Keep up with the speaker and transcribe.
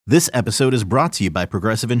This episode is brought to you by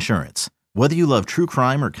Progressive Insurance. Whether you love true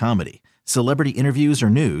crime or comedy, celebrity interviews or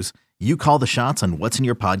news, you call the shots on what's in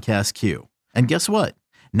your podcast queue. And guess what?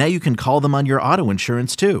 Now you can call them on your auto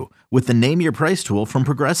insurance too with the Name Your Price tool from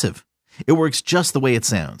Progressive. It works just the way it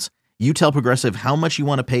sounds. You tell Progressive how much you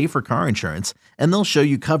want to pay for car insurance, and they'll show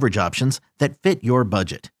you coverage options that fit your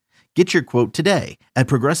budget. Get your quote today at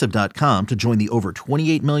Progressive.com to join the over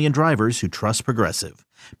 28 million drivers who trust Progressive.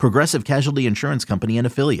 Progressive Casualty Insurance Company and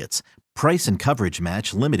Affiliates. Price and coverage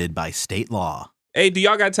match limited by state law. Hey, do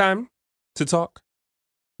y'all got time to talk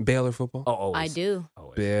Baylor football? Oh, always. I do.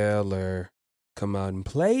 Always. Baylor, come out and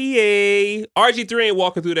play. RG3 ain't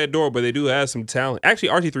walking through that door, but they do have some talent. Actually,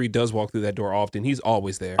 RG3 does walk through that door often. He's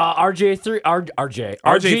always there.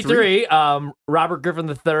 RG3, Robert Griffin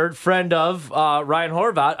III, friend of Ryan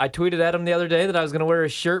Horvat. I tweeted at him the other day that I was going to wear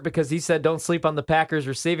his shirt because he said don't sleep on the Packers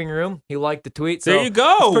receiving room. He liked the tweet. So there you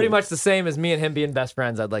go. It's pretty much the same as me and him being best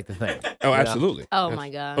friends, I'd like to think. Oh, absolutely. Oh, my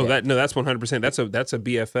God. Oh, that's 100%. That's a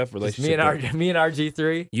BFF relationship. Me and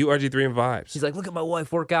RG3. You, RG3, and vibes. She's like, look at my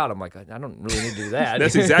wife work out. I'm like, I don't really need to do that.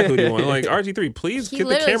 That's exactly what you want. Like, RG3, please He get the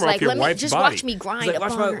literally camera was off your like, wife's just body. watch me grind He's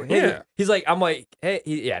like, up on her. Yeah. He's like, I'm like, hey,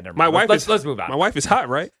 never My mind. wife Let's move on. My wife is hot,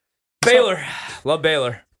 right? Baylor. Love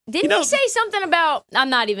Baylor. Didn't he say something about, I'm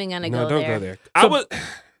not even going to No, go don't there. go there. I was.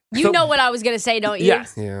 You know what I was going to say, don't you?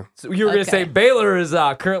 Yes. Yeah. So you were going to say Okay. Baylor is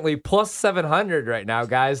currently plus 700 right now,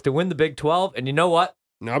 guys, to win the Big 12. And you know what?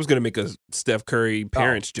 No, I was gonna make a Steph Curry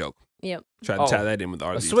parents joke. Yep. Try to tie that in with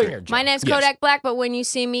RG3. A swinger joke. My name's Yes. Kodak Black, but when you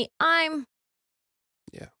see me, I'm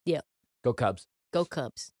Go Cubs. go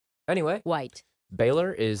Cubs. Anyway, White.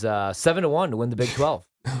 Baylor is 7-1 to win the Big 12.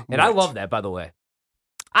 And I Right. love that, by the way.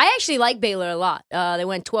 I actually like Baylor a lot. They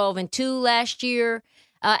went 12-2 last year.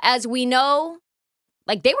 As we know,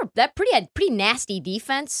 like they were had pretty nasty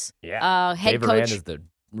defense. Head Dave coach. Aranda's the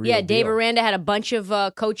real Dave deal. Aranda had a bunch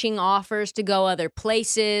of coaching offers to go other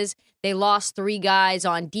places. They lost 3 guys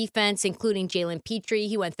on defense, including Jalen Petrie.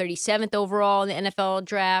 He went 37th overall in the NFL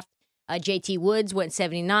draft. JT Woods went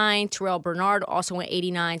 79. Terrell Bernard also went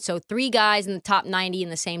 89. So 3 guys in the top 90 in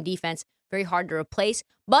the same defense. Very hard to replace.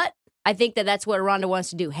 But I think that's what Aranda wants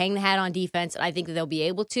to do, hang the hat on defense, and I think that they'll be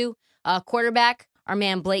able to. Quarterback, our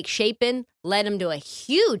man Blake Shapen, led him to a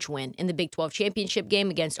huge win in the Big 12 championship game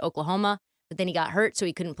against Oklahoma. But then he got hurt, so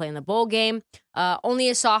he couldn't play in the bowl game. Only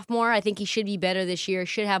a sophomore. I think he should be better this year,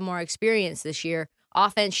 should have more experience this year.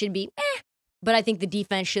 Offense should be but I think the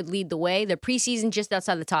defense should lead the way. Their preseason just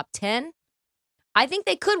outside the top 10. I think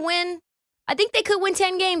they could win. I think they could win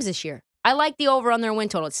 10 games this year. I like the over on their win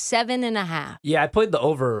total. It's 7.5. Yeah, I played the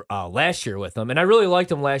over last year with him, and I really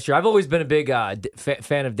liked him last year. I've always been a big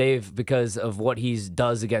fan of Dave because of what he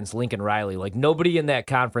does against Lincoln Riley. Like, nobody in that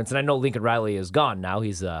conference, and I know Lincoln Riley is gone now.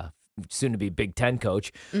 He's soon-to-be Big Ten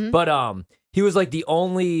coach. Mhm. But he was like the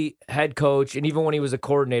only head coach, and even when he was a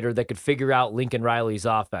coordinator, that could figure out Lincoln Riley's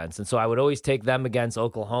offense. And so I would always take them against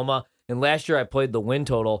Oklahoma. And last year I played the win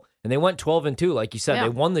total, and they went 12-2, like you said. Yeah. They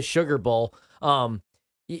won the Sugar Bowl.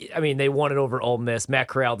 I mean, they won it over Ole Miss. Matt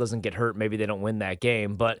Corral doesn't get hurt. Maybe they don't win that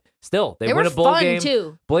game, but still, they win were a bowl fun, game.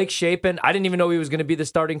 too. Blake Shapen, I didn't even know he was going to be the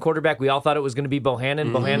starting quarterback. We all thought it was going to be Bohannon.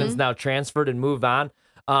 Mhm. Bohannon's now transferred and moved on.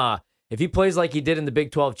 If he plays like he did in the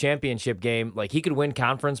Big 12 championship game, like he could win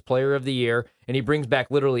Conference Player of the Year, and he brings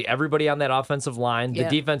back literally everybody on that offensive line. Yeah. The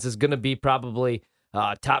defense is going to be probably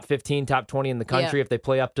top 15, top 20 in the country if they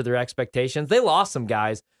play up to their expectations. They lost some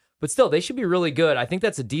guys, but still, they should be really good. I think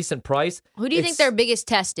that's a decent price. Who do you think their biggest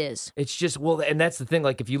test is? It's just, well, and that's the thing.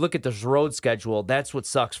 Like, if you look at this road schedule, that's what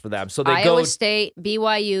sucks for them. So they Iowa go State,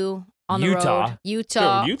 BYU on the Utah. road.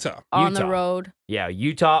 Utah Utah. on the Utah. road. Yeah,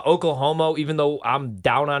 Utah, Oklahoma, even though I'm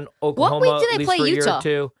down on Oklahoma week do they at least play for a year Utah? or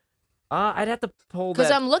two. I'd have to pull Because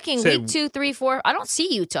that. I'm looking Say- week 2, 3, 4. I don't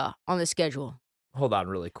see Utah on the schedule. Hold on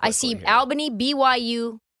really quick. I see Albany,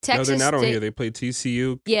 BYU, Texas No, they're not on State. here. They play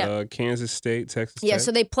TCU, Yeah. Kansas State, Texas Yeah, Tech.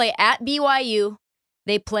 so they play at BYU.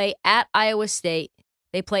 They play at Iowa State.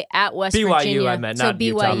 They play at West BYU, Virginia. I meant, so not BYU,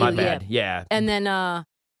 Utah. My yeah. bad. Yeah. And then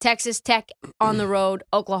Texas Tech on the road,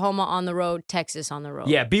 Oklahoma on the road, Texas on the road.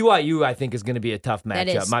 Yeah, BYU, I think, is going to be a tough That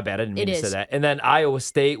matchup. is. My bad. I didn't mean It to say is. that. And then Iowa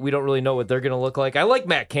State, we don't really know what they're going to look like. I like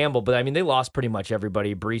Matt Campbell, but I mean, they lost pretty much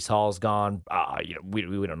everybody. Brees Hall's gone. We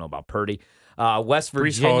don't know about Purdy. West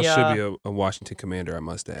Brees Virginia Hall should be a Washington Commander, I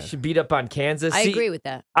must add. should beat up on Kansas. I See, agree with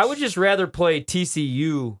that. I would just rather play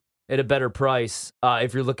TCU at a better price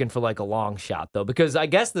if you're looking for like a long shot, though, because I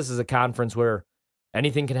guess this is a conference where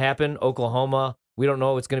anything can happen. Oklahoma, we don't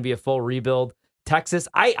know. It's going to be a full rebuild. Texas,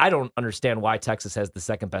 I don't understand why Texas has the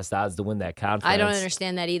second best odds to win that conference. I don't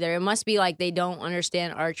understand that either. It must be like they don't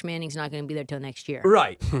understand Arch Manning's not going to be there till next year.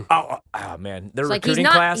 Right. oh, man. Their It's like recruiting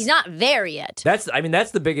class. he's not there yet. That's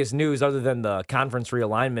the biggest news other than the conference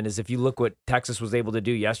realignment is if you look what Texas was able to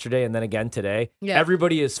do yesterday and then again today,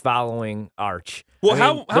 everybody is following Arch. Well,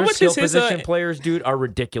 I mean, how much skill is his position players, dude, are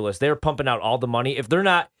ridiculous. They're pumping out all the money. If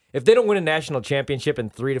they don't win a national championship in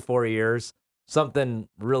 3 to 4 years, something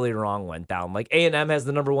really wrong went down. Like A&M has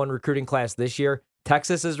the number 1 recruiting class this year.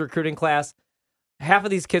 Texas's recruiting class, half of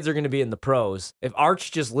these kids are going to be in the pros. If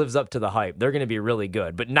Arch just lives up to the hype, they're going to be really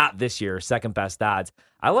good, but not this year, second best odds.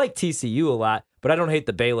 I like TCU a lot, but I don't hate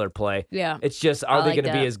the Baylor play. Yeah. It's just, are they going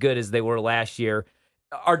to be as good as they were last year?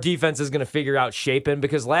 Our defense is going to figure out shaping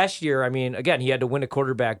because last year, I mean, again, he had to win a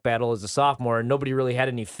quarterback battle as a sophomore and nobody really had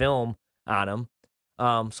any film on him.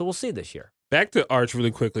 So we'll see this year. Back to Arch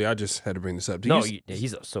really quickly. I just had to bring this up.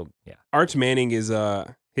 He's so. Arch Manning is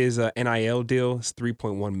his NIL deal is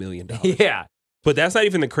 $3.1 million. Yeah, but that's not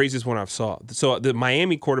even the craziest one I've saw. So the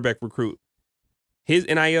Miami quarterback recruit, his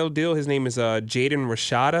NIL deal, his name is Jaden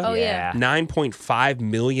Rashada. Oh yeah, $9.5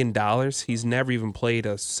 million. He's never even played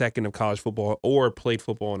a second of college football or played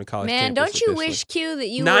football on a college campus. Man, don't you officially. wish, Q, that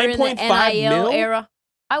you were in the NIL era?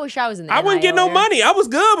 I wish I was in the I wouldn't get no era. money. I was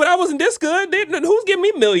good, but I wasn't this good. Who's giving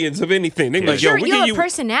me millions of anything? They like, yo, you have a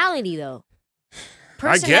personality though.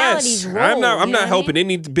 Personalities I guess. roll, I'm not helping I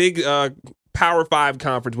mean? any big Power 5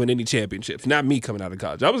 conference win any championships. Not me coming out of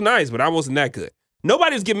college. I was nice, but I wasn't that good.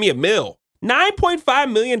 Nobody's giving me a mill.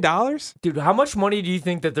 $9.5 million? dude. How much money do you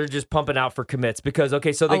think that they're just pumping out for commits? Because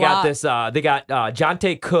so they got this. They got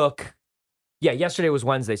Jonte Cook. Yeah, yesterday was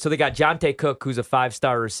Wednesday. So they got Jonte Cook, who's a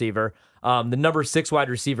 5-star receiver, the number 6 wide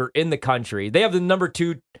receiver in the country. They have the number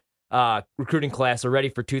 2 recruiting class already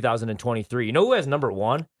for 2023. You know who has number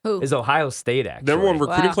 1? Who? Is Ohio State, actually. Number 1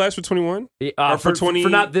 recruiting class for 21? Or for 20? For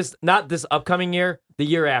not this upcoming year, the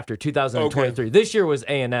year after, 2023. Okay. This year was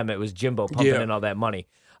A&M. It was Jimbo pumping in all that money.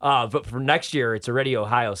 But for next year, it's already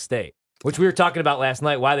Ohio State. Which we were talking about last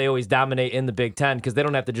night, why they always dominate in the Big Ten, because they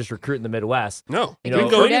don't have to just recruit in the Midwest. No, you know,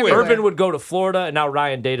 go anywhere. Urban would go to Florida, and now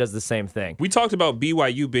Ryan Day does the same thing. We talked about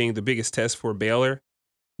BYU being the biggest test for Baylor.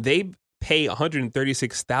 They pay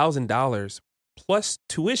 $136,000 plus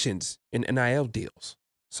tuitions in NIL deals.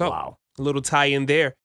 So wow. A little tie in there.